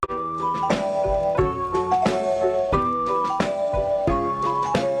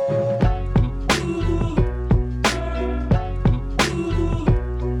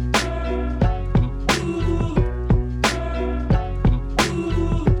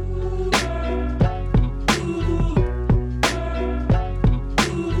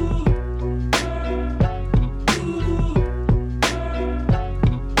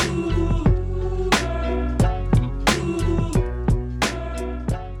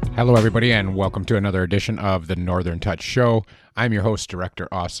Hello, everybody, and welcome to another edition of the Northern Touch Show. I'm your host, Direktor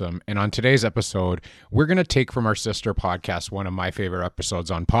Awesome, and on today's episode, we're going to take from our sister podcast one of my favorite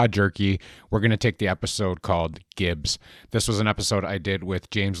episodes on PodJerky. We're going to take the episode called Gibbs. This was an episode I did with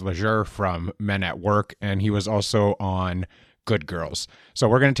James Lesure from Men at Work, and he was also on Good Girls. So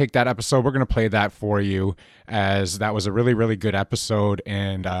we're going to take that episode. We're going to play that for you, as that was a really, really good episode,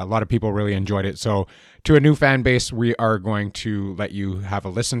 and a lot of people really enjoyed it. So to a new fan base, we are going to let you have a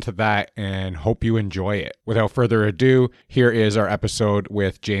listen to that and hope you enjoy it. Without further ado, here is our episode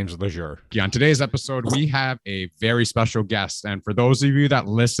with James Lesure. On today's episode, we have a very special guest. And for those of you that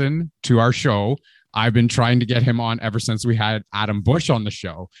listen to our show, I've been trying to get him on ever since we had Adam Bush on the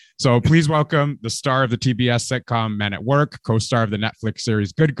show. So please welcome the star of the TBS sitcom Men at Work, co-star of the Netflix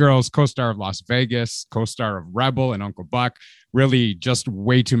series Good Girls, co-star of Las Vegas, co-star of Rebel and Uncle Buck. Really just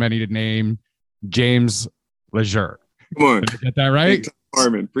way too many to name. James Lesure. Come on. Did I get that right?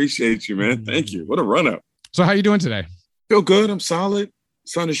 Armin, appreciate you, man. Thank you. What a run-up. So how you doing today? Feel good. I'm solid.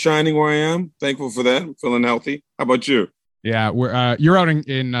 Sun is shining where I am. Thankful for that. I'm feeling healthy. How about you? Yeah, we're you're out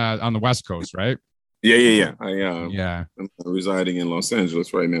in on the West Coast, right? Yeah. I'm residing in Los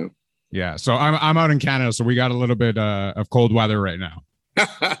Angeles right now. Yeah. So I'm out in Canada, so we got a little bit of cold weather right now.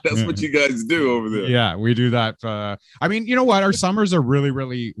 That's what you guys do over there. Yeah, we do that. I mean, you know what? Our summers are really,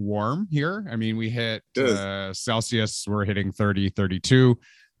 really warm here. I mean, we hit Celsius. We're hitting 30, 32,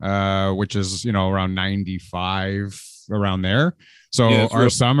 which is, around 95 around there. So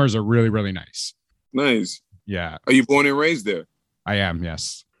our summers are really, really nice. Nice. Yeah. Are you born and raised there? I am.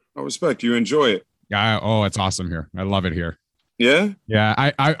 Yes. I respect you. Enjoy it. Yeah. Oh, it's awesome here. I love it here. Yeah.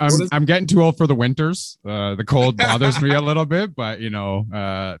 Yeah. I'm getting too old for the winters. The cold bothers me a little bit, but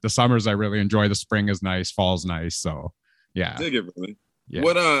the summers I really enjoy. The spring is nice. Fall's nice. So yeah. Dig it, really. Yeah.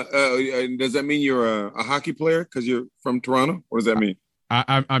 What does that mean? You're a hockey player because you're from Toronto? What does that mean?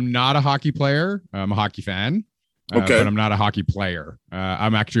 I'm not a hockey player. I'm a hockey fan. Okay. But I'm not a hockey player.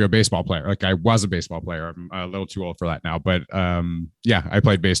 I'm actually a baseball player. Like I was a baseball player. I'm a little too old for that now, but yeah, I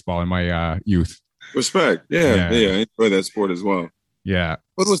played baseball in my youth. Respect. Yeah. I enjoy that sport as well. Yeah.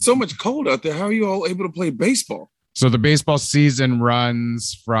 But with so much cold out there, how are you all able to play baseball? So the baseball season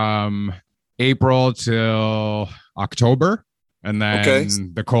runs from April till October. And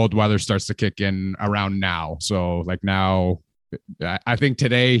then the cold weather starts to kick in around now. So like now, I think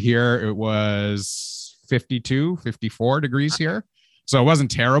today here it was 52, 54 degrees here. So it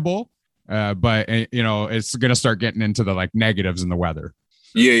wasn't terrible. But it's going to start getting into the like negatives in the weather.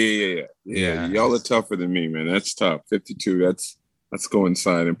 Yeah. Y'all are tougher than me, man. That's tough. 52. Let's go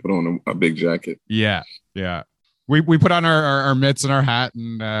inside and put on a big jacket. Yeah. We put on our mitts and our hat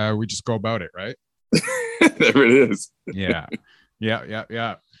and we just go about it, right? There it is. Yeah.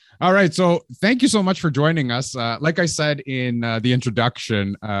 All right. So thank you so much for joining us. Like I said in the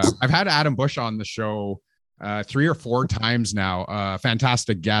introduction, I've had Adam Bush on the show 3 or 4 times now.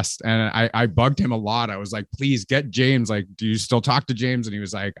 Fantastic guest. And I bugged him a lot. I was like, please get James. Like, do you still talk to James? And he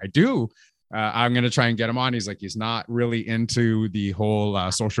was like, I do. I'm going to try and get him on. He's like, he's not really into the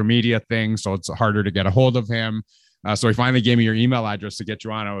whole social media thing. So it's harder to get a hold of him. So he finally gave me your email address to get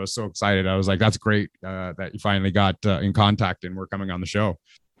you on. I was so excited. I was like, that's great that you finally got in contact and we're coming on the show.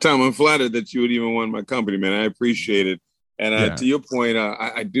 Tom, I'm flattered that you would even want my company, man. I appreciate it. And to your point,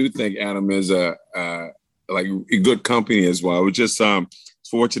 I do think Adam is a good company as well. I was just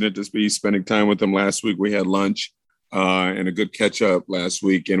fortunate to be spending time with him last week. We had lunch and a good catch up last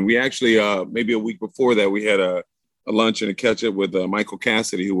week. And we actually, maybe a week before that, we had a lunch and a catch up with Michael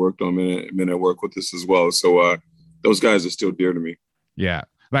Cassidy, who worked on Men at Work with us as well. So those guys are still dear to me. Yeah.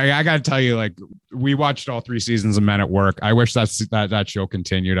 Like I got to tell you, like we watched all 3 seasons of Men at Work. I wish that show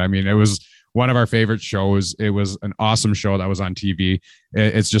continued. I mean, it was one of our favorite shows. It was an awesome show that was on TV.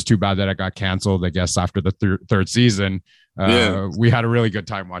 It's just too bad that it got canceled, I guess, after the third season. We had a really good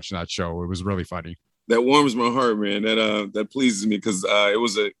time watching that show. It was really funny. That warms my heart, man. That pleases me because it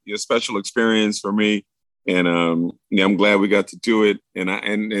was a special experience for me. And I'm glad we got to do it.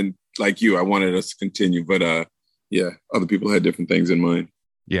 And like you, I wanted us to continue. But other people had different things in mind.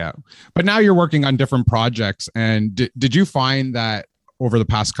 Yeah. But now you're working on different projects. And did you find that over the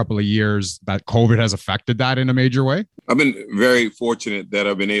past couple of years that COVID has affected that in a major way? I've been very fortunate that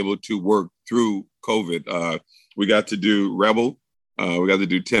I've been able to work through COVID. We got to do Rebel. We got to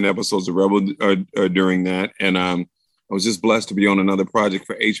do 10 episodes of Rebel during that. And I was just blessed to be on another project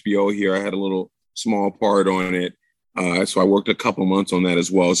for HBO here. I had a little small part on it. So I worked a couple months on that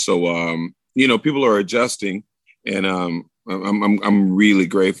as well. So, people are adjusting. And I'm really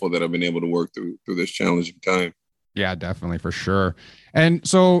grateful that I've been able to work through this challenging time. Yeah, definitely, for sure. And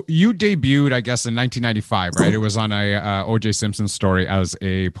so you debuted, I guess, in 1995, right? It was on a O.J. Simpson story as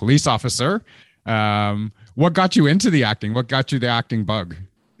a police officer. What got you into the acting? What got you the acting bug?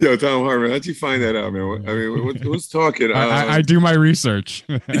 Yo, Tom Hartman, how'd you find that out, man? I mean, what's talking? I do my research.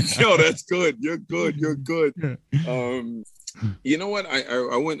 Yo, that's good. You're good. You're good. Um, you know what?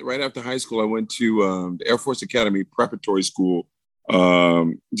 I went right after high school. I went to the Air Force Academy preparatory school,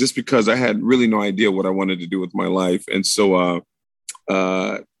 just because I had really no idea what I wanted to do with my life, and so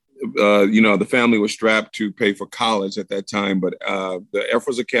the family was strapped to pay for college at that time, but the Air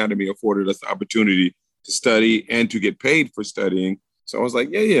Force Academy afforded us the opportunity to study and to get paid for studying. So I was like,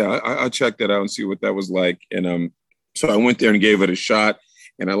 I'll check that out and see what that was like. And so I went there and gave it a shot,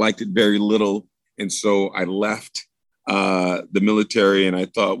 and I liked it very little. And so I left the military, and I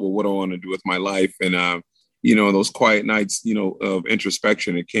thought, well, what do I want to do with my life? And those quiet nights, of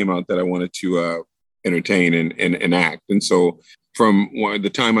introspection, it came out that I wanted to entertain and act. And so from the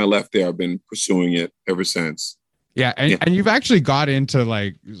time I left there, I've been pursuing it ever since. Yeah, and you've actually got into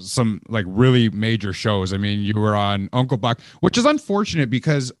like some like really major shows. I mean, you were on Uncle Buck, which is unfortunate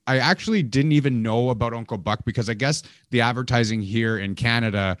because I actually didn't even know about Uncle Buck, because I guess the advertising here in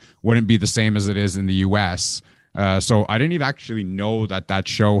Canada wouldn't be the same as it is in the US. So I didn't even actually know that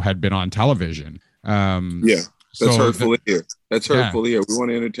show had been on television. That's hurtful here. That's hurtful here. We want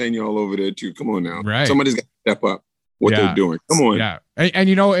to entertain you all over there too. Come on now. Right. Somebody's got to step up what they're doing. Come on. Yeah.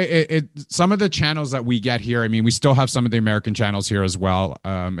 And some of the channels that we get here, I mean, we still have some of the American channels here as well.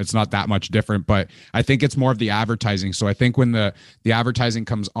 It's not that much different, but I think it's more of the advertising. So I think when the advertising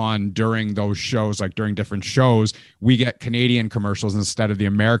comes on during those shows, like during different shows, we get Canadian commercials instead of the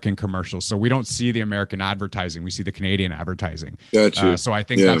American commercials. So we don't see the American advertising. We see the Canadian advertising. Gotcha. So I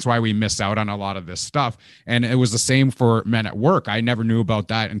think that's why we miss out on a lot of this stuff. And it was the same for Men at Work. I never knew about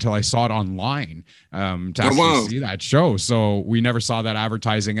that until I saw it online to actually see that show. So we never saw that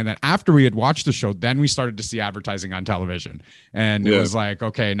advertising. And then after we had watched the show, then we started to see advertising on television, and it was like,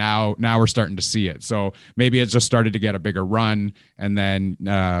 okay, now we're starting to see it. So maybe it just started to get a bigger run, and then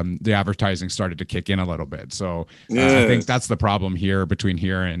the advertising started to kick in a little bit. So I think that's the problem here between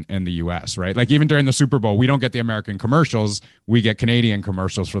here and the US, right? Like even during the Super Bowl, we don't get the American commercials, we get Canadian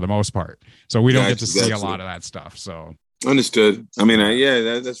commercials for the most part. So we don't get to see a lot of that stuff. So understood. I mean,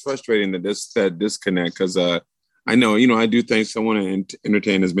 that's frustrating that disconnect, because I know, I do things. I want to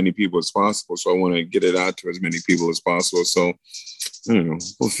entertain as many people as possible. So I want to get it out to as many people as possible. So I don't know.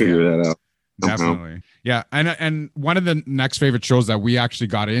 We'll figure that out. Definitely. Yeah. And one of the next favorite shows that we actually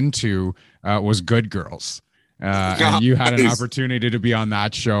got into was Good Girls. And you had an opportunity to be on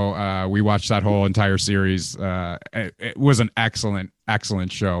that show. We watched that whole entire series. It was an excellent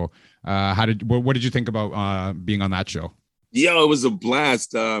show. What did you think about being on that show? Yeah, it was a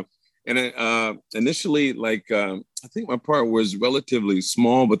blast. And initially, I think my part was relatively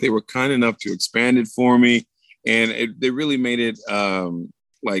small, but they were kind enough to expand it for me, and they really made it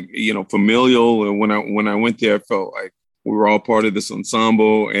familial. And when I went there, I felt like we were all part of this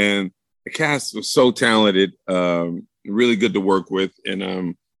ensemble, and the cast was so talented, really good to work with,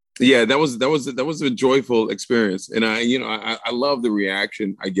 and that was a joyful experience. And I love the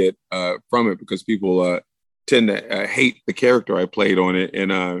reaction I get from it, because people tend to hate the character I played on it,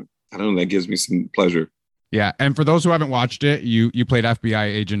 and I don't know, that gives me some pleasure. Yeah. And for those who haven't watched it, you played FBI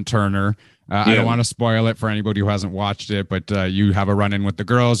agent Turner. I don't want to spoil it for anybody who hasn't watched it, but you have a run-in with the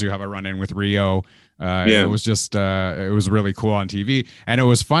girls. You have a run-in with Rio. It was just, it was really cool on TV. And it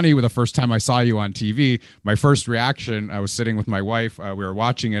was funny, with the first time I saw you on TV, my first reaction, I was sitting with my wife. We were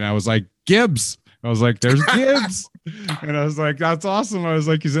watching it, and I was like, Gibbs. I was like, there's Gibbs. And I was like, that's awesome. I was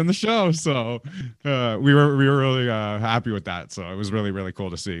like, he's in the show. So we were really happy with that. So it was really, really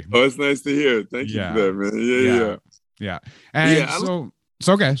cool to see. Oh, it's nice to hear. Thank you for that, man. Yeah. And so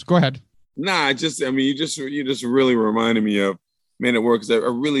okay, go ahead. Nah, you just really reminded me of Men at Work, because I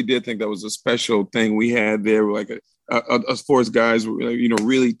really did think that was a special thing we had there. Like us four guys were,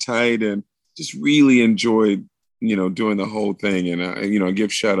 really tight, and just really enjoyed, doing the whole thing. And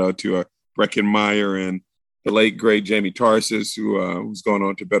give shout out to Breckenmeyer and the late great Jamie Tarsis, who's gone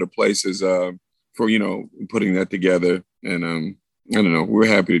on to better places for putting that together. And I don't know, we're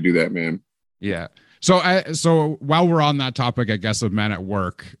happy to do that, man. Yeah. So while we're on that topic, I guess, of Men at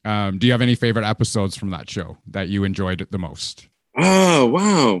Work, do you have any favorite episodes from that show that you enjoyed the most? Oh,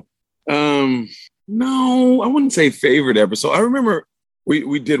 wow. No, I wouldn't say favorite episode. I remember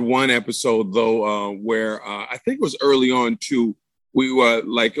we did one episode though, where I think it was early on too. We were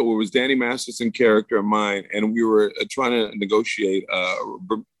it was Danny Masterson character of mine, and we were trying to negotiate a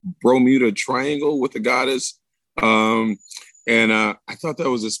Bermuda Triangle with the goddess. And I thought that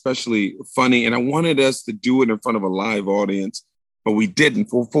was especially funny. And I wanted us to do it in front of a live audience, but we didn't.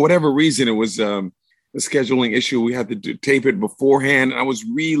 For whatever reason, it was a scheduling issue. We had to tape it beforehand. And I was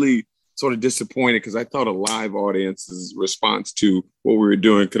really sort of disappointed because I thought a live audience's response to what we were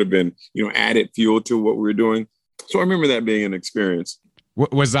doing could have been, added fuel to what we were doing. So I remember that being an experience.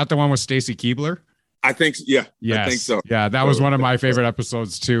 Was that the one with Stacy Keebler? I think, yeah. Yes. I think so. Yeah, that was one of my favorite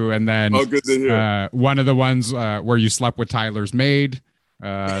episodes too. And then good to hear. One of the ones where you slept with Tyler's maid,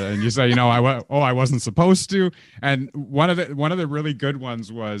 and you say, I wasn't supposed to. And one of the really good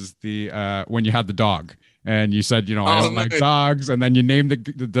ones was the when you had the dog, and you said, I don't like dogs, and then you named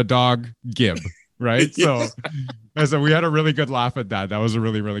the dog Gibbs, right? Yeah. So we had a really good laugh at that. That was a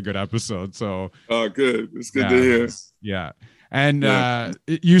really, really good episode. So good. It's good to hear. Yeah. And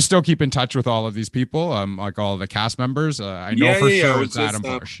you still keep in touch with all of these people, like all of the cast members. I know for sure it's Adam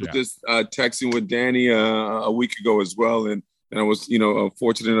Bush. Just texting with Danny a week ago as well, and I was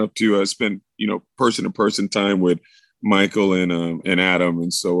fortunate enough to spend person to person time with Michael and Adam,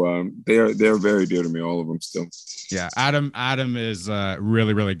 and so they're very dear to me, all of them still. Yeah, Adam is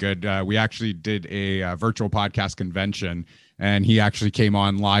really, really good. We actually did a virtual podcast convention. And he actually came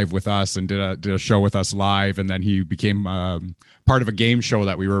on live with us and did a show with us live. And then he became part of a game show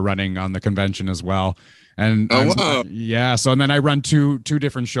that we were running on the convention as well. And wow. Yeah, so and then I run two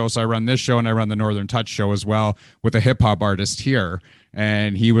different shows. So I run this show and I run the Northern Touch show as well with a hip hop artist here.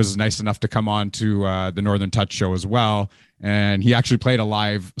 And he was nice enough to come on to the Northern Touch show as well. And he actually played a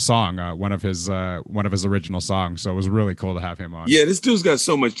live song, one of his original songs. So it was really cool to have him on. Yeah, this dude's got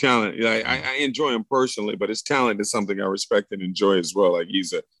so much talent. I enjoy him personally, but his talent is something I respect and enjoy as well. Like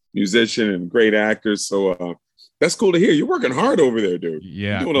he's a musician and great actor. So that's cool to hear. You're working hard over there, dude.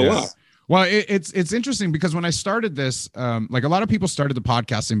 Yeah, you're doing a lot. Well, it's interesting because when I started this, like a lot of people started the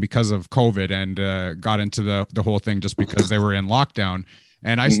podcasting because of COVID and got into the whole thing just because they were in lockdown.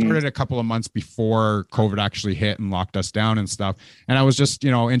 And I started a couple of months before COVID actually hit and locked us down and stuff. And I was just,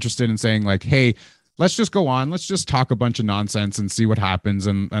 interested in saying like, hey, let's just go on. Let's just talk a bunch of nonsense and see what happens.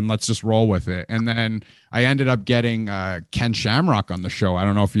 And let's just roll with it. And then I ended up getting Ken Shamrock on the show. I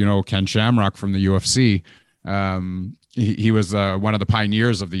don't know if you know Ken Shamrock from the UFC. He was one of the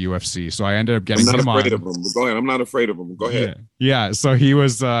pioneers of the UFC. So I ended up getting him on. I'm not afraid of him. Go ahead. I'm not afraid of him. Go ahead. Yeah. So he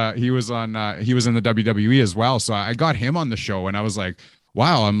was in the WWE as well. So I got him on the show and I was like,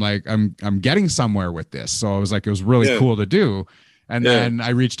 wow, I'm getting somewhere with this. So I was like, it was really cool to do. And then I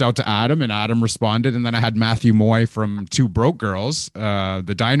reached out to Adam and Adam responded. And then I had Matthew Moy from Two Broke Girls,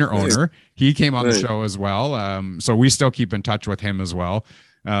 the diner owner. He came on the show as well. So we still keep in touch with him as well.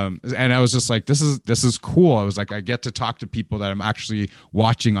 And I was just like, this is cool. I was like, I get to talk to people that I'm actually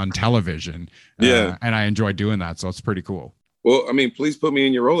watching on television. And I enjoy doing that. So it's pretty cool. Well, I mean, please put me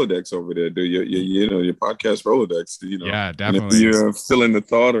in your Rolodex over there, dude. Your podcast Rolodex. Yeah, definitely. And if you're still in the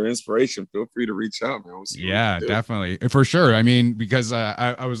thought or inspiration, feel free to reach out, man. Yeah, definitely, for sure. I mean, because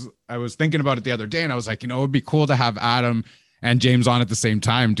I was thinking about it the other day, and I was like, it would be cool to have Adam and James on at the same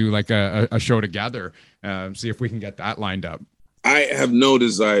time, do like a show together, see if we can get that lined up. I have no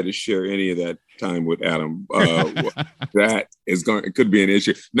desire to share any of that time with Adam. That is it could be an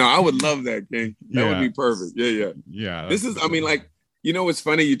issue. No, I would love that, King. That would be perfect. Yeah. This is, I mean, like, it's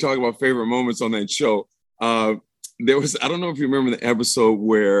funny you talk about favorite moments on that show. There was, I don't know if you remember the episode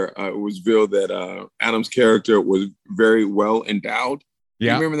where it was revealed that Adam's character was very well endowed.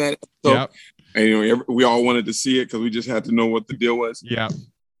 Yeah. You remember that episode? Yeah. And we all wanted to see it because we just had to know what the deal was. Yeah.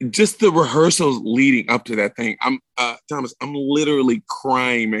 Just the rehearsals leading up to that thing. Thomas, I'm literally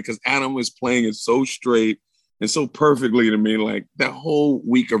crying, man, because Adam was playing it so straight and so perfectly to me. Like that whole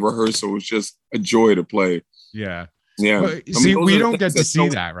week of rehearsal was just a joy to play. Yeah. Well, see, we don't get to see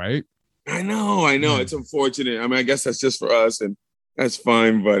that, right? I know. It's unfortunate. I mean, I guess that's just for us and that's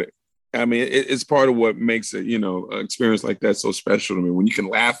fine. But I mean, it's part of what makes it, an experience like that so special to me when you can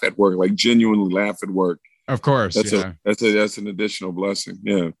laugh at work, like genuinely laugh at work. Of course, that's an additional blessing.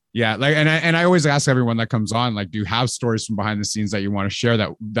 Yeah. Like, and I always ask everyone that comes on, like, do you have stories from behind the scenes that you want to share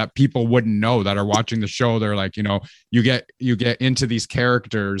that people wouldn't know that are watching the show? They're like, you get into these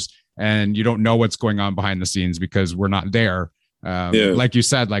characters and you don't know what's going on behind the scenes because we're not there. Like you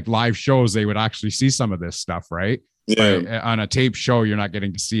said, like live shows, they would actually see some of this stuff, right? Yeah. But on a tape show, you're not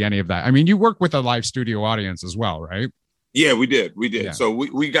getting to see any of that. I mean, you work with a live studio audience as well, right? Yeah, we did. Yeah. So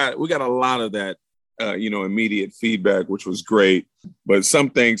we got a lot of that. Immediate feedback, which was great, but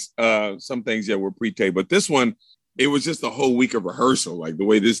some things, were pre-taped. But this one, it was just a whole week of rehearsal. Like the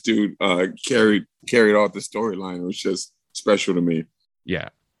way this dude carried off the storyline was just special to me. Yeah,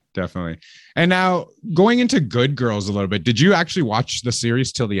 definitely. And now going into Good Girls a little bit, did you actually watch the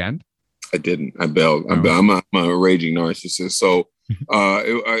series till the end? I didn't. I bailed. I'm a raging narcissist. So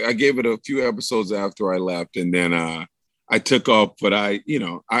I gave it a few episodes after I left, and then I took off. But I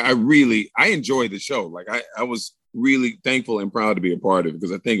really enjoyed the show. Like I was really thankful and proud to be a part of it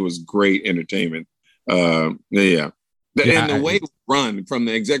because I think it was great entertainment. And the way it was run from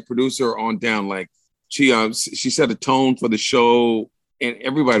the exec producer on down, like she set a tone for the show, and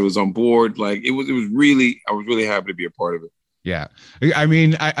everybody was on board. Like it was really, I was really happy to be a part of it. Yeah. I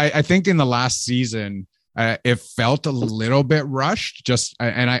mean, I think in the last season, it felt a little bit rushed,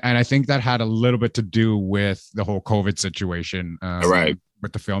 and I think that had a little bit to do with the whole COVID situation, right,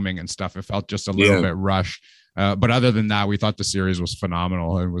 with the filming and stuff. It felt just a little bit rushed. But other than that, we thought the series was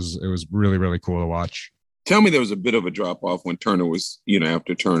phenomenal. It was really, really cool to watch. Tell me there was a bit of a drop off when Turner was,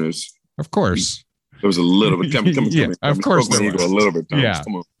 after Turner's. Of course. There was a little bit. Of course there was. A little bit. Thomas. Yeah.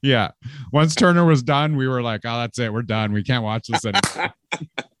 Come on. Yeah. Once Turner was done, we were like, oh, that's it. We're done. We can't watch this anymore.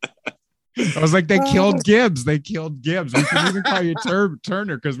 I was like, they killed Gibbs. They killed Gibbs. We couldn't even call you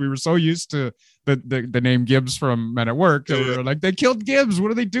Turner because we were so used to the name Gibbs from Men at Work. So we were like, they killed Gibbs. What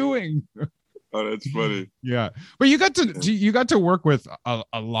are they doing? Oh, that's funny. Yeah. But you got to work with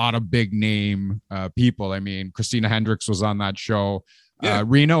a lot of big name people. I mean, Christina Hendricks was on that show. Yeah.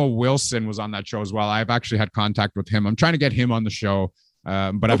 Reno Wilson was on that show as well. I've actually had contact with him. I'm trying to get him on the show.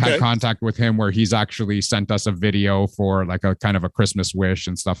 But I've had contact with him where he's actually sent us a video for like a kind of a Christmas wish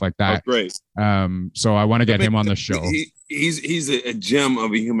and stuff like that. Oh, great. So I want to get him on the show. He's a gem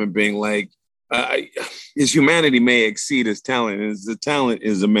of a human being. Like his humanity may exceed his talent, and the talent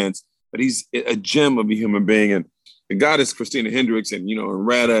is immense, but he's a gem of a human being. And the goddess Christina Hendricks and, and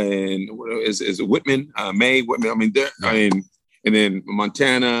Retta and is it Whitman, Mae Whitman. I mean, and then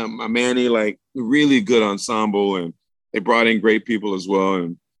Montana, Manny, like really good ensemble, and they brought in great people as well.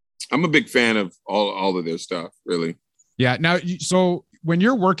 And I'm a big fan of all of their stuff, really. Yeah. Now, so when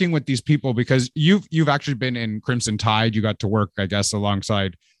you're working with these people, because you've actually been in Crimson Tide, you got to work, I guess,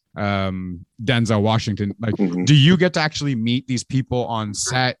 alongside Denzel Washington. Like, do you get to actually meet these people on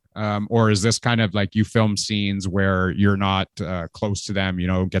set? Or is this kind of like you film scenes where you're not close to them,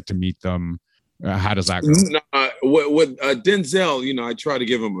 get to meet them? How does that go? With Denzel, I try to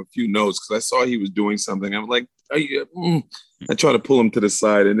give him a few notes because I saw he was doing something. I'm like, I try to pull him to the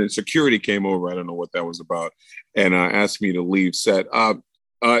side, and then security came over. I don't know what that was about, and asked me to leave set.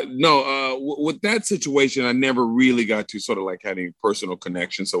 With that situation, I never really got to sort of like having personal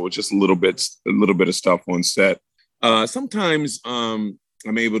connection. So it's just a little bit of stuff on set. Sometimes I'm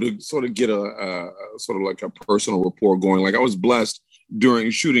able to sort of get a sort of like a personal rapport going. Like I was blessed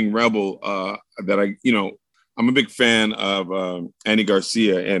during shooting Rebel that I'm a big fan of Andy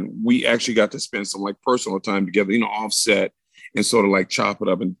Garcia, and we actually got to spend some like personal time together, offset, and sort of like chop it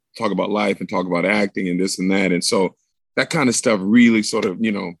up and talk about life and talk about acting and this and that. And so that kind of stuff really sort of,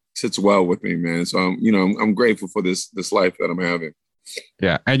 sits well with me, man. So I'm grateful for this life that I'm having.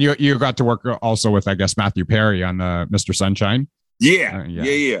 Yeah. And you got to work also with, I guess, Matthew Perry on Mr. Sunshine. Yeah.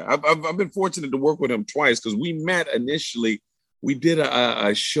 I've been fortunate to work with him twice because we met initially. We did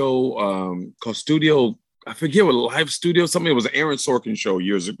a show called Studio. I forget what Live Studio, something. It was an Aaron Sorkin show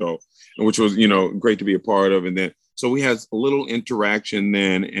years ago, which was, great to be a part of. And then, so we had a little interaction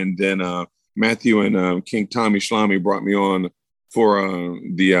then. And then Matthew and King Tommy Shlamy brought me on for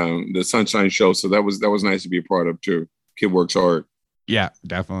the Sunshine Show. So that was nice to be a part of too. Kid works hard. Yeah,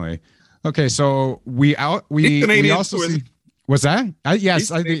 definitely. Okay. So we also see, what's that? Yes.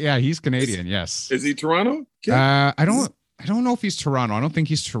 He's Canadian. Yes. Is he Toronto? I don't know if he's Toronto. I don't think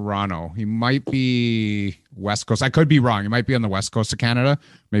he's Toronto. He might be West Coast. I could be wrong. He might be on the West Coast of Canada,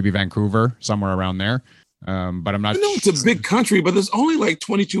 maybe Vancouver, somewhere around there. But I'm not. I know it's a big country, but there's only like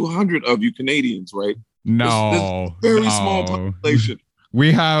 2,200 of you Canadians, right? No, there's very small population.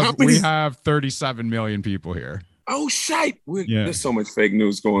 We have 37 million people here. Oh shite! There's so much fake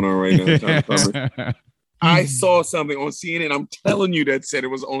news going on right now. I saw something on CNN. I'm telling you that said it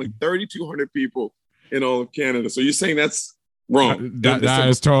was only 3,200 people in all of Canada. So you're saying that's wrong? That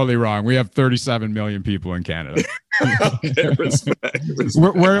is totally wrong. We have 37 million people in Canada. Okay, respect.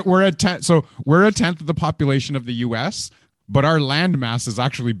 We're a tenth. So we're a tenth of the population of the U.S., but our land mass is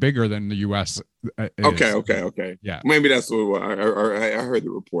actually bigger than the U.S. Okay. Yeah. Maybe that's what I heard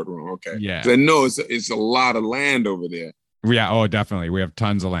the report wrong. Okay. Yeah. I know it's a lot of land over there. Yeah. Oh, definitely. We have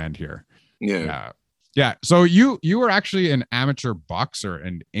tons of land here. Yeah. Yeah. So you were actually an amateur boxer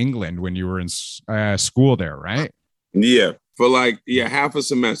in England when you were in school there, right? Yeah. For half a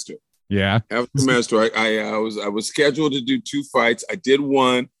semester. Yeah. Half a semester. I was scheduled to do 2 fights. I did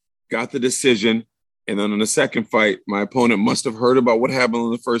one, got the decision. And then on the second fight, my opponent must have heard about what happened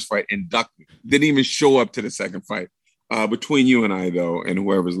in the first fight and ducked me. Didn't even show up to the second fight. Between you and I, though, and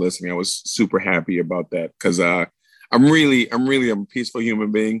whoever's listening, I was super happy about that because I'm really a peaceful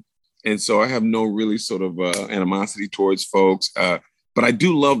human being, and so I have no really sort of animosity towards folks. But I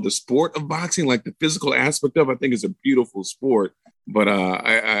do love the sport of boxing, like the physical aspect of it. I think it's a beautiful sport. But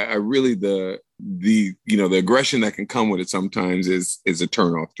I really the aggression that can come with it sometimes is a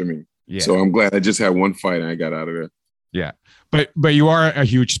turnoff to me. Yeah. So I'm glad I just had one fight and I got out of it. Yeah. But you are a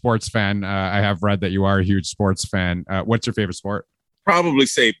huge sports fan. I have read that you are a huge sports fan. What's your favorite sport? Probably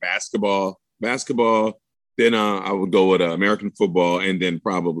say basketball. Then I would go with American football, and then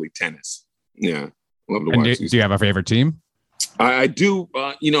probably tennis. Yeah, love to watch. Do you have a favorite team? I do.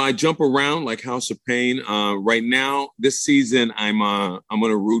 I jump around like House of Pain. Right now, this season, I'm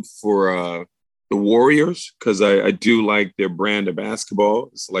going to root for the Warriors because I do like their brand of basketball.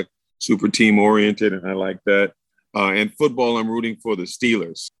 It's like super team oriented, and I like that. And football, I'm rooting for the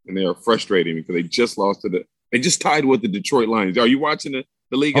Steelers, and they are frustrating me because they just lost they just tied with the Detroit Lions. Are you watching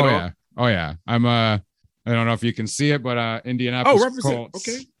the league at all? Oh yeah. I don't know if you can see it, but Indianapolis Colts.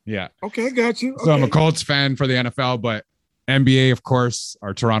 Okay. Yeah. Okay, I got you. So I'm a Colts fan for the NFL, but NBA, of course,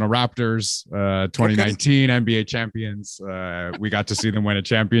 our Toronto Raptors, 2019 NBA champions. We got to see them win a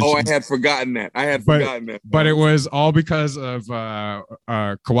championship. Oh, I had forgotten that. But it was all because of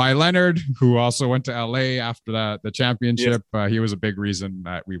Kawhi Leonard, who also went to LA after the championship. Yeah. He was a big reason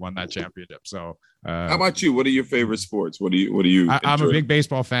that we won that championship. So, how about you? What are your favorite sports? What do you? I'm a big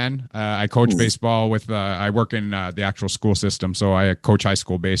baseball fan. I coach baseball I work in the actual school system, so I coach high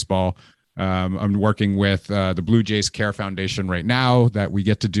school baseball. I'm working with the Blue Jays Care Foundation right now that we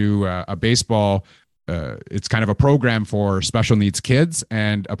get to do a baseball. It's kind of a program for special needs kids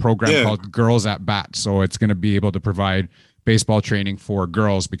and a program called Girls at Bat. So it's going to be able to provide baseball training for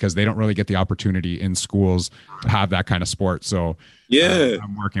girls because they don't really get the opportunity in schools to have that kind of sport. So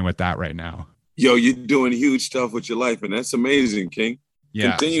I'm working with that right now. Yo, you're doing huge stuff with your life, and that's amazing, King.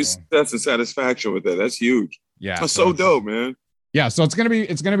 Yeah. Continue success and satisfaction with that. That's huge. Yeah. That's so dope, man. Yeah, so it's gonna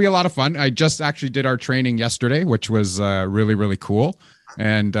be a lot of fun. I just actually did our training yesterday, which was really, really cool.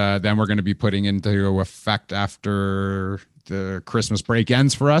 And then we're going to be putting into effect after the Christmas break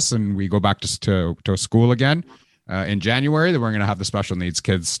ends for us, and we go back to school again in January. Then we're going to have the special needs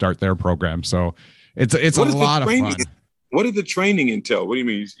kids start their program. So it's a lot of fun. What did the training entail? What do you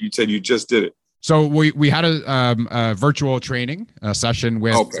mean? You said you just did it. So we had a virtual training session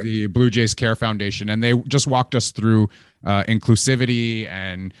with the Blue Jays Care Foundation, and they just walked us through inclusivity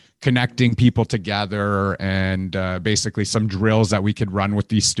and connecting people together, and basically some drills that we could run with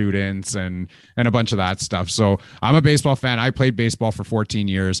these students and a bunch of that stuff. So I'm a baseball fan. I played baseball for 14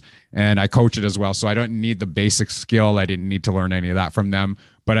 years and I coach it as well. So I don't need the basic skill. I didn't need to learn any of that from them.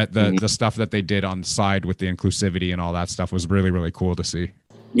 But at the stuff that they did on the side with the inclusivity and all that stuff was really, really cool to see.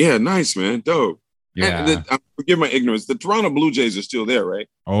 Yeah, nice, man. Dope. Yeah. Forgive my ignorance. The Toronto Blue Jays are still there, right?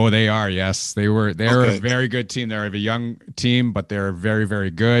 Oh, they are. Yes, they're a very good team. They're a young team, but they're very, very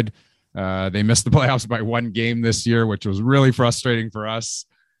good. They missed the playoffs by one game this year, which was really frustrating for us.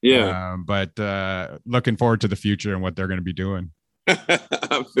 Yeah. But looking forward to the future and what they're going to be doing.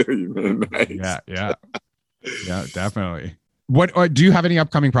 I feel you, man. Nice. Yeah, definitely. What do you have any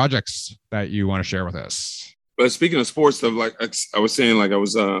upcoming projects that you want to share with us? But speaking of sports stuff, like I was saying, like I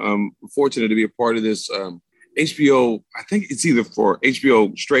was fortunate to be a part of this HBO. I think it's either for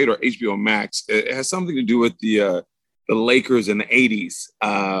HBO Straight or HBO Max. It has something to do with the Lakers in the 80s.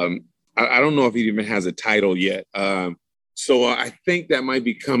 I don't know if it even has a title yet. So I think that might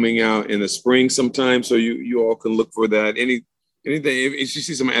be coming out in the spring sometime. So you all can look for that. Anything if you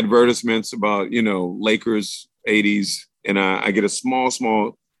see some advertisements about Lakers 80s, and I get a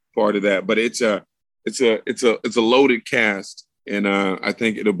small part of that, but it's a loaded cast, and I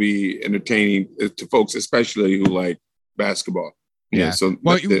think it'll be entertaining to folks, especially who like basketball. Yeah. So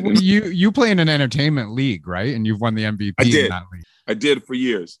you play in an entertainment league, right? And you've won the MVP in that league. I did for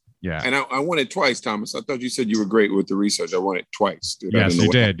years. Yeah. And I won it twice, Thomas. I thought you said you were great with the research. I won it twice. Dude. Yes,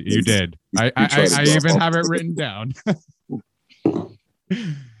 you did. You did. I even have it written down.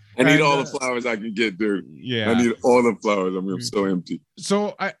 I need all the flowers I can get, dude. Yeah. I need all the flowers. I'm so empty.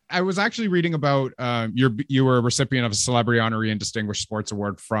 So I was actually reading about you were a recipient of a Celebrity Honoree and Distinguished Sports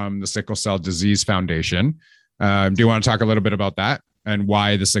Award from the Sickle Cell Disease Foundation. Do you want to talk a little bit about that and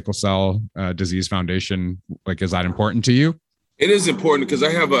why the Sickle Cell Disease Foundation, is that important to you? It is important because I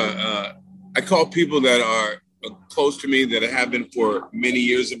have I call people that are close to me that have been for many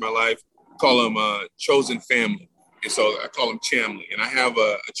years in my life, call them chosen family. And so I call him Chamley. And I have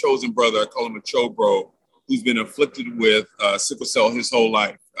a chosen brother, I call him a Cho Bro, who's been afflicted with sickle cell his whole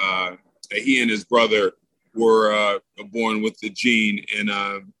life. He and his brother were born with the gene, and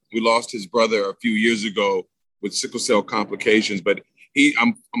we lost his brother a few years ago with sickle cell complications. But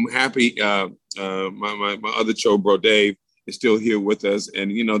I'm happy. My other Cho, bro, Dave, is still here with us.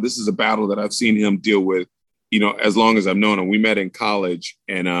 And, this is a battle that I've seen him deal with, as long as I've known him. We met in college,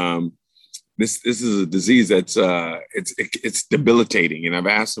 and this is a disease that's it's debilitating. And I've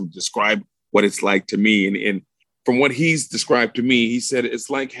asked him to describe what it's like to me. And from what he's described to me, he said it's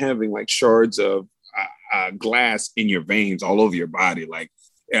like having like shards of glass in your veins all over your body. Like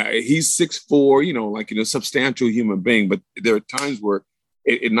he's 6'4", like substantial human being, but there are times where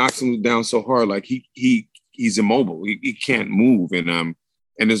it knocks him down so hard, like he's immobile. He can't move, and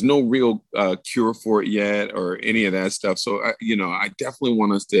there's no real cure for it yet or any of that stuff. So I definitely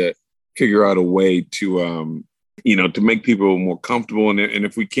want us to figure out a way to to make people more comfortable, and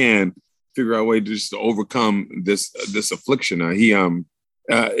if we can figure out a way to just overcome this affliction.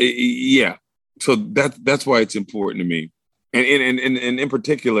 Yeah. So that's why it's important to me, and in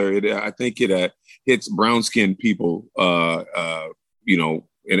particular, I think it hits brown skinned people,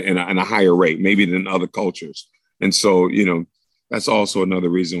 in a higher rate, maybe than other cultures, and so that's also another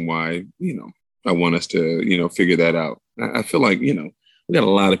reason why I want us to figure that out. I feel like we got a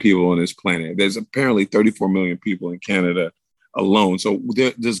lot of people on this planet. There's apparently 34 million people in Canada alone, so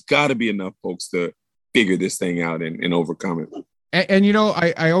there's got to be enough folks to figure this thing out and overcome it. And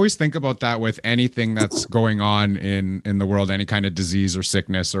I always think about that with anything that's going on in the world, any kind of disease or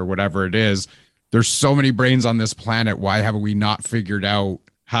sickness or whatever it is. There's so many brains on this planet. Why haven't we not figured out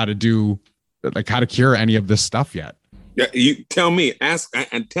how to cure any of this stuff yet? Yeah, you tell me, ask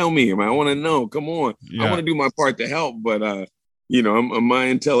and tell me. I want to know. Come on, yeah. I want to do my part to help, but my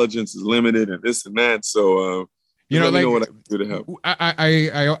intelligence is limited and this and that. So let me know what I can do to help.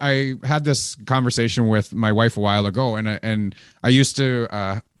 I had this conversation with my wife a while ago, and I used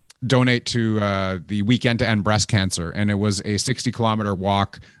to donate to the Weekend to End Breast Cancer, and it was a 60-kilometer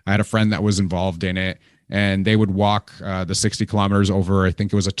walk. I had a friend that was involved in it, and they would walk the 60 kilometers over, I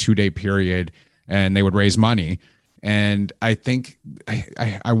think it was a 2-day period, and they would raise money. And I think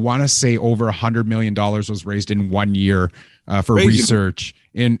I want to say over $100 million was raised in 1 year for research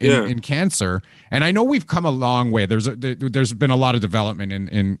in cancer. And I know we've come a long way. There's been a lot of development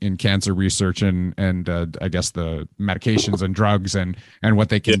in cancer research and I guess the medications and drugs and what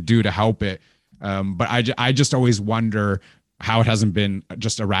they can do to help it. But I just always wonder how it hasn't been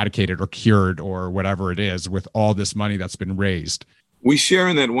just eradicated or cured or whatever it is with all this money that's been raised. We share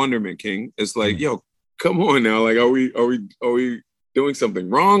in that wonderment, King. It's like, yo, come on now. Like, are we doing something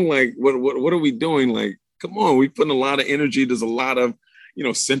wrong? Like, what are we doing? Like, come on, we putting a lot of energy. There's a lot of,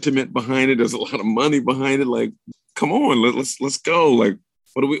 sentiment behind it. There's a lot of money behind it. Like, come on, let's go. Like,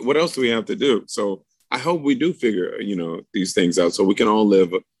 what else do we have to do? So I hope we do figure, these things out so we can all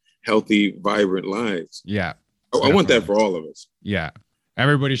live healthy, vibrant lives. Yeah. I want that for all of us. Yeah.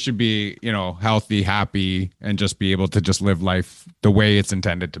 Everybody should be, healthy, happy, and just be able to just live life the way it's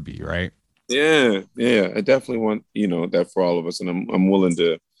intended to be. Right. Yeah. I definitely want, that for all of us. And I'm willing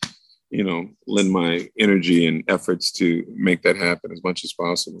to, lend my energy and efforts to make that happen as much as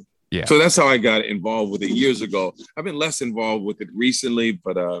possible. Yeah. So that's how I got involved with it years ago. I've been less involved with it recently,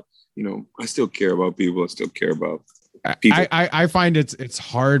 but, I still care about people. I still care about people. I find it's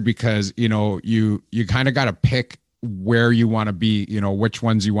hard because, you kind of got to pick where you want to be, which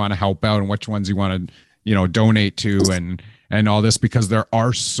ones you want to help out and which ones you want to, donate to and all this, because there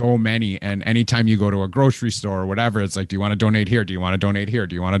are so many. And anytime you go to a grocery store or whatever, it's like, do you want to donate here? Do you want to donate here?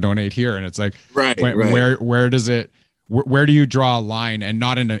 Do you want to donate here? And it's like, where does it, where do you draw a line? And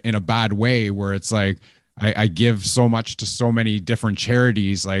not in a bad way where it's like, I give so much to so many different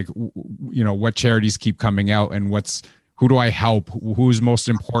charities, like, what charities keep coming out and who do I help? Who's most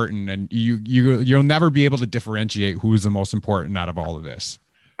important? And you'll never be able to differentiate who's the most important out of all of this.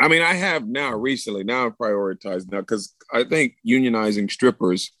 I mean, I have now recently, I've prioritized now because I think unionizing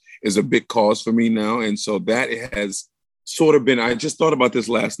strippers is a big cause for me now. And so that has sort of been, I just thought about this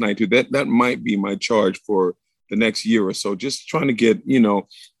last night too, that might be my charge for the next year or so, just trying to get,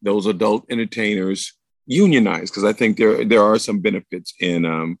 those adult entertainers unionized, because I think there are some benefits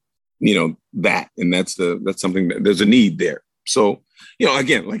in, that, and that's something that there's a need there. So,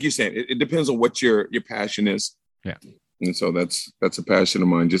 again, like you said, it depends on what your passion is. Yeah. And so that's a passion of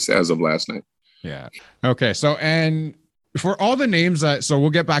mine just as of last night. Yeah. Okay. So, and for all the names so we'll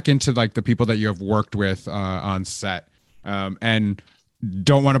get back into like the people that you have worked with on set, and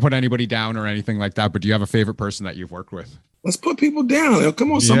don't want to put anybody down or anything like that, but do you have a favorite person that you've worked with? Let's put people down.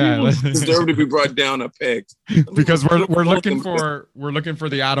 Come on. Some people deserve to be brought down a peg. Because we're looking for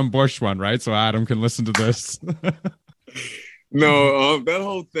the Adam Bush one, right? So Adam can listen to this. No, that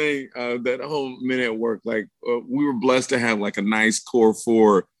whole thing, that whole Men at Work, like we were blessed to have like a nice core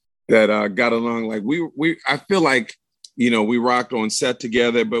 4 that got along. Like I feel like, we rocked on set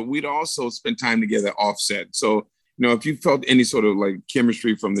together, but we'd also spend time together off set. So, if you felt any sort of like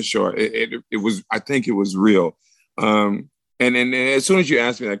chemistry from the show, it was, I think it was real. And as soon as you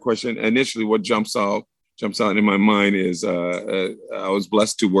asked me that question, initially what jumps out in my mind is I was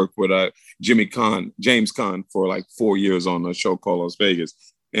blessed to work with James Caan for like 4 years on a show called Las Vegas.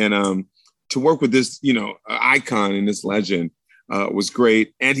 And to work with this, icon and this legend was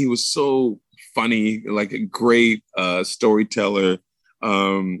great. And he was so funny, like a great storyteller,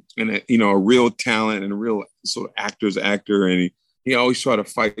 and a real talent and a real sort of actor's actor. And he always tried to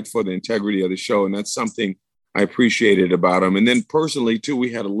fight for the integrity of the show. And that's something I appreciated about him. And then personally too,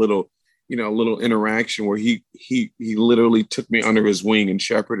 we had a little interaction where he literally took me under his wing and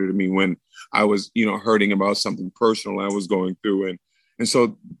shepherded me when I was, hurting about something personal I was going through. And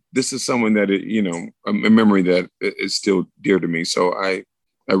so this is someone that, a memory that is still dear to me. So I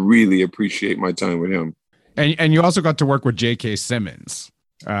really appreciate my time with him. And you also got to work with J.K. Simmons.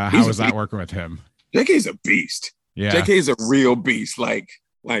 How was that working with him? J.K.'s a beast. Yeah. J.K.'s a real beast. Like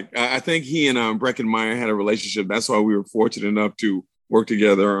I think he and Breckenmeyer had a relationship. That's why we were fortunate enough to work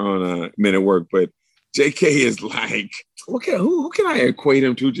together on Men at Work. But J.K. is like, who can I equate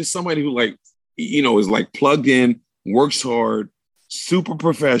him to? Just somebody who is like plugged in, works hard, super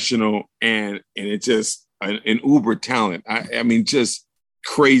professional, and it's just an uber talent. I mean, just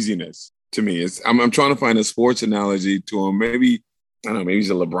craziness to me. I'm trying to find a sports analogy to him. Maybe, I don't know, maybe he's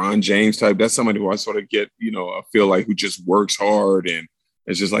a LeBron James type. That's somebody who I sort of get, I feel like who just works hard and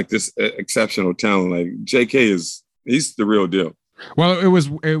it's just like this exceptional talent. Like JK he's the real deal. Well,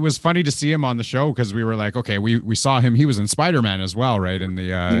 it was funny to see him on the show because we were like, okay, we saw him. He was in Spider-Man as well, right? In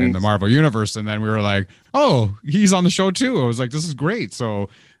the Marvel universe. And then we were like, oh, he's on the show too. I was like, this is great. So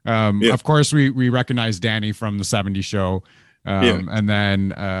of course we recognized Danny from the 70s show. And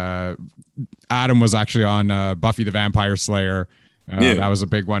then Adam was actually on Buffy the Vampire Slayer. That was a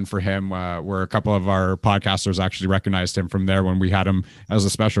big one for him, where a couple of our podcasters actually recognized him from there when we had him as a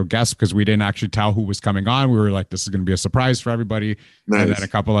special guest because we didn't actually tell who was coming on. We were like, this is going to be a surprise for everybody. Nice. And then a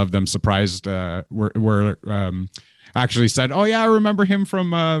couple of them surprised were actually said, oh, yeah, I remember him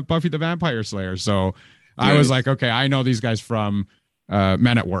from Buffy the Vampire Slayer. So I was like, okay, I know these guys from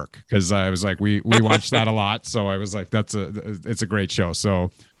Men at Work because I was like, we watched that a lot. So I was like, it's a great show.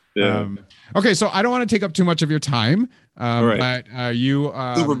 So okay, so I don't want to take up too much of your time. But you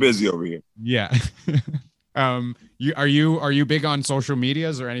super busy over here. Yeah. Are you big on social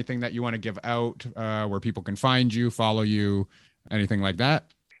medias or anything that you want to give out where people can find you, follow you, anything like that?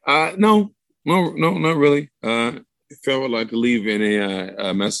 No, not really. If I would like to leave any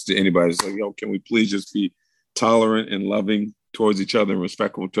a message to anybody, it's like, can we please just be tolerant and loving towards each other and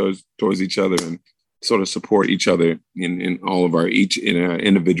respectful towards each other and sort of support each other in all of our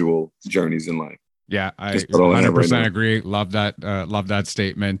individual journeys in life. Yeah, I 100% agree. Love that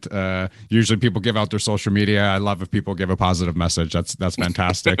statement. Usually people give out their social media. I love if people give a positive message. That's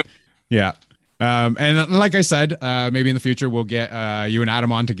fantastic. Yeah. And like I said, maybe in the future we'll get you and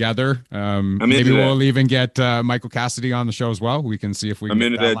Adam on together. Maybe we'll even get Michael Cassidy on the show as well. We can see if we can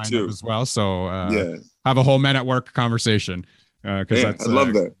get that lined up as well. So have a whole Men at Work conversation. Because that's I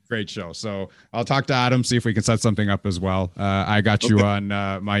love that. Great show. So I'll talk to Adam, see if we can set something up as well. I got you on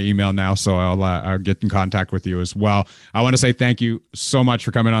my email now, so I'll get in contact with you as well. I want to say thank you so much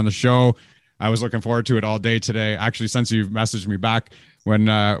for coming on the show. I was looking forward to it all day today. Actually, since you've messaged me back when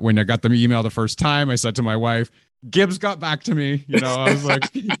I got the email the first time, I said to my wife, Gibbs got back to me. I was like,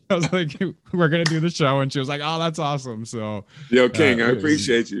 we're gonna do the show, and she was like, oh, that's awesome. So King, I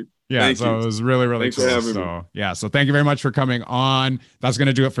appreciate you. Yeah, it was really, really cool. So thank you very much for coming on. That's going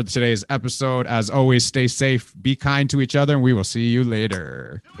to do it for today's episode. As always, stay safe, be kind to each other, and we will see you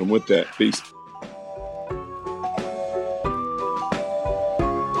later. I'm with that. Peace.